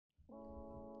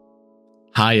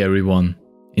Hi everyone,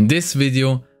 in this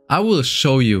video I will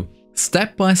show you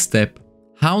step by step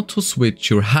how to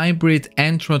switch your hybrid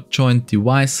Entra Joined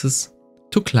devices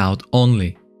to cloud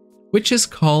only, which is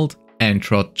called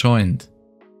Entra Joined.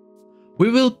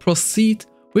 We will proceed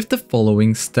with the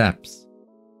following steps.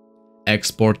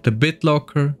 Export the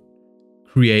Bitlocker,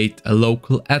 create a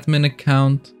local admin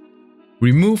account,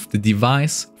 remove the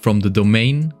device from the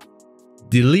domain,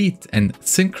 delete and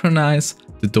synchronize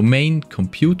the domain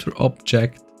computer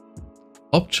object,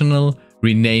 optional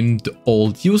rename the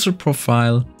old user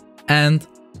profile, and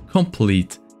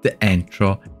complete the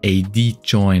Entra AD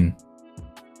join.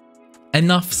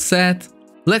 Enough said,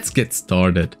 let's get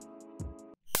started.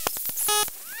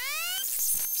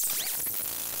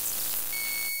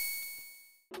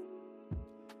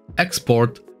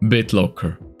 Export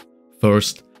Bitlocker.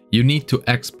 First, you need to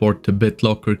export the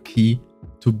Bitlocker key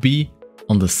to be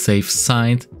on the safe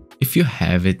side if you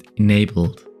have it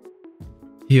enabled.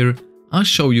 Here, I'll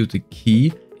show you the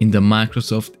key in the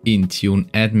Microsoft Intune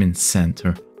Admin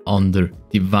Center under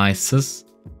Devices,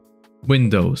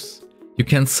 Windows. You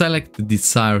can select the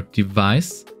desired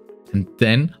device and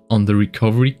then on the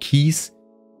recovery keys,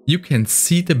 you can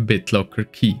see the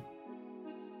Bitlocker key.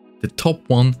 The top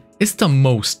one is the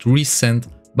most recent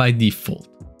by default.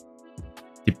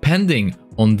 Depending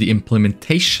on the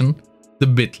implementation, the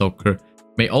Bitlocker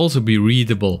may also be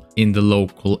readable in the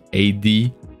local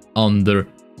AD under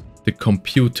the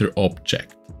computer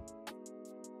object.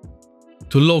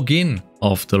 To log in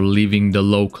after leaving the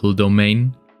local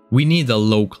domain, we need a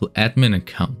local admin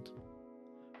account.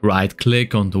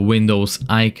 Right-click on the Windows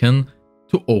icon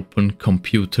to open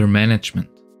Computer Management.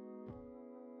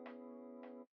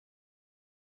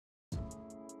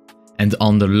 And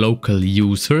under Local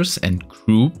Users and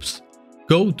Groups,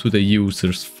 go to the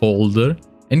Users folder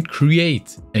and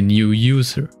create a new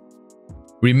user.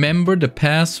 Remember the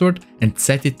password and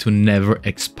set it to never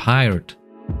expired.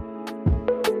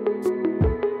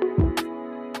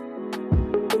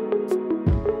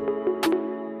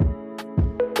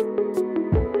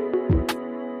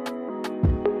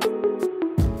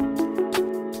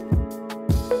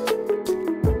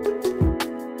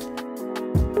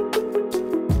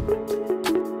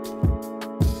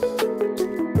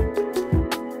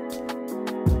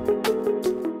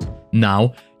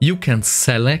 Now you can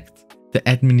select the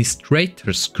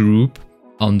administrators group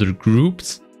under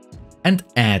Groups and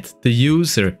add the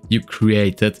user you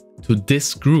created to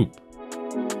this group.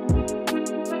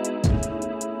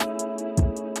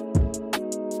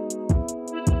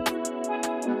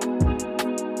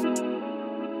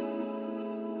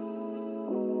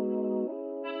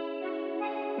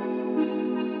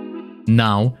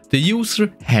 Now the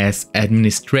user has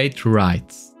administrator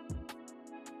rights.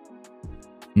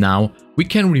 Now we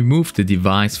can remove the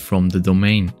device from the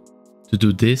domain. To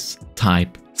do this,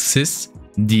 type sysdm.cpl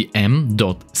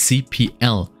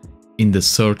in the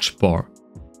search bar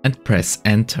and press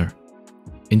enter.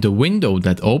 In the window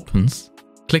that opens,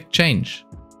 click change.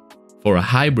 For a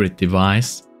hybrid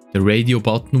device, the radio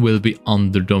button will be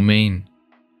under domain.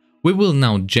 We will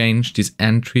now change this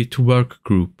entry to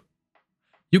workgroup.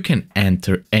 You can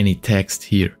enter any text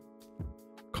here.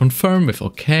 Confirm with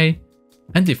OK.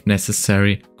 And if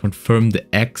necessary, confirm the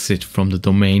exit from the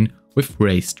domain with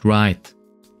raised right.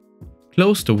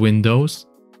 Close the windows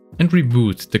and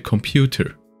reboot the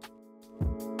computer.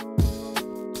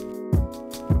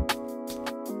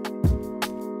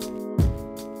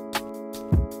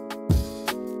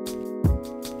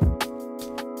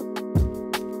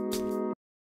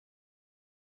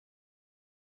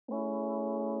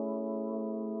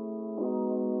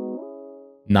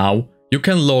 Now you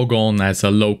can log on as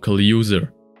a local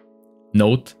user.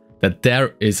 Note that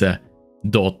there is a ./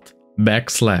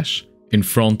 in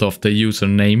front of the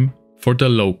username for the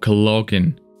local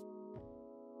login.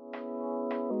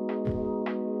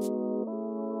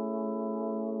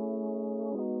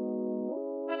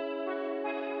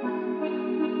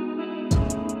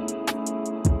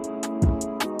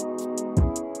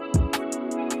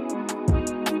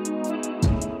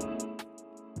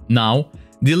 Now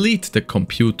delete the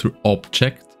computer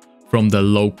object from the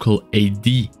local AD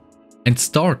and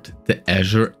start the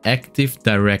Azure Active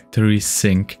Directory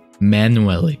sync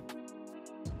manually.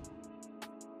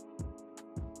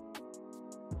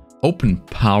 Open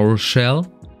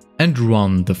PowerShell and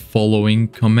run the following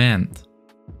command.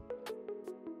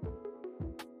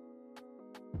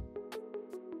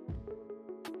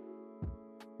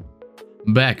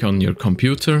 Back on your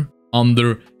computer,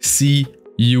 under C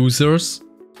Users,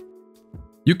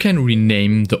 you can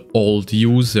rename the old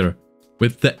user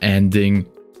with the ending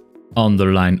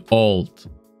 _alt.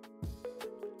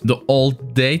 The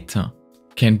old data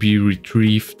can be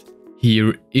retrieved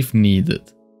here if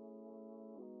needed.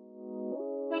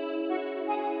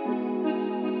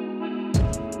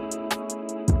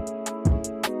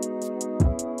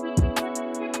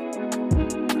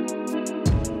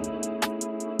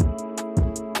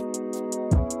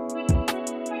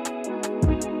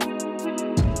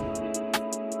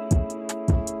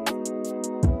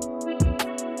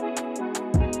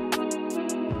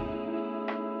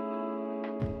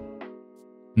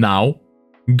 Now,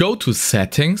 go to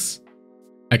Settings,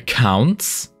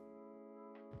 Accounts,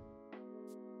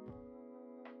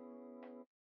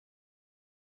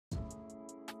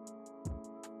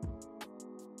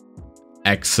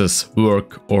 Access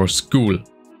Work or School,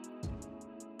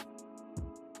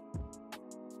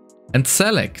 and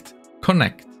select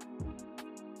Connect.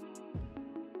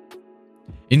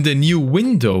 In the new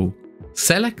window,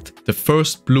 select the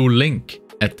first blue link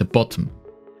at the bottom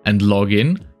and log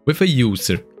in with a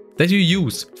user that you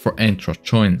use for Entra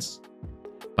Joins.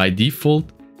 By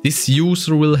default, this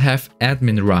user will have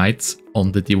admin rights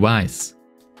on the device.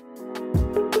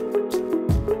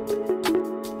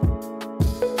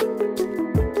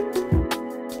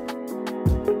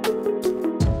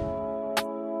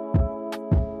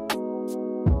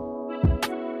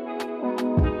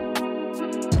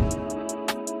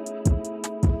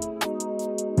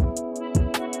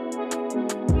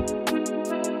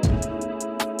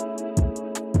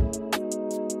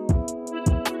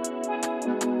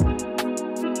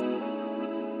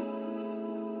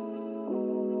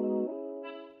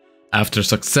 After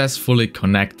successfully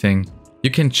connecting,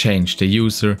 you can change the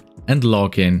user and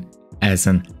log in as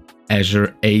an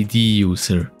Azure AD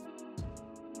user.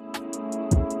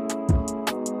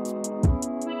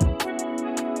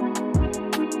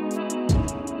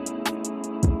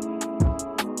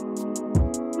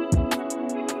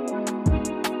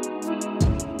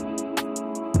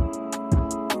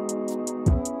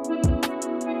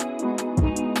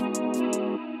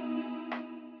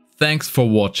 Thanks for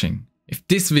watching. If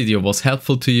this video was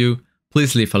helpful to you,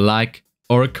 please leave a like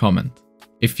or a comment.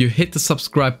 If you hit the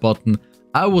subscribe button,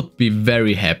 I would be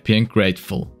very happy and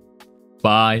grateful.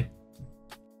 Bye!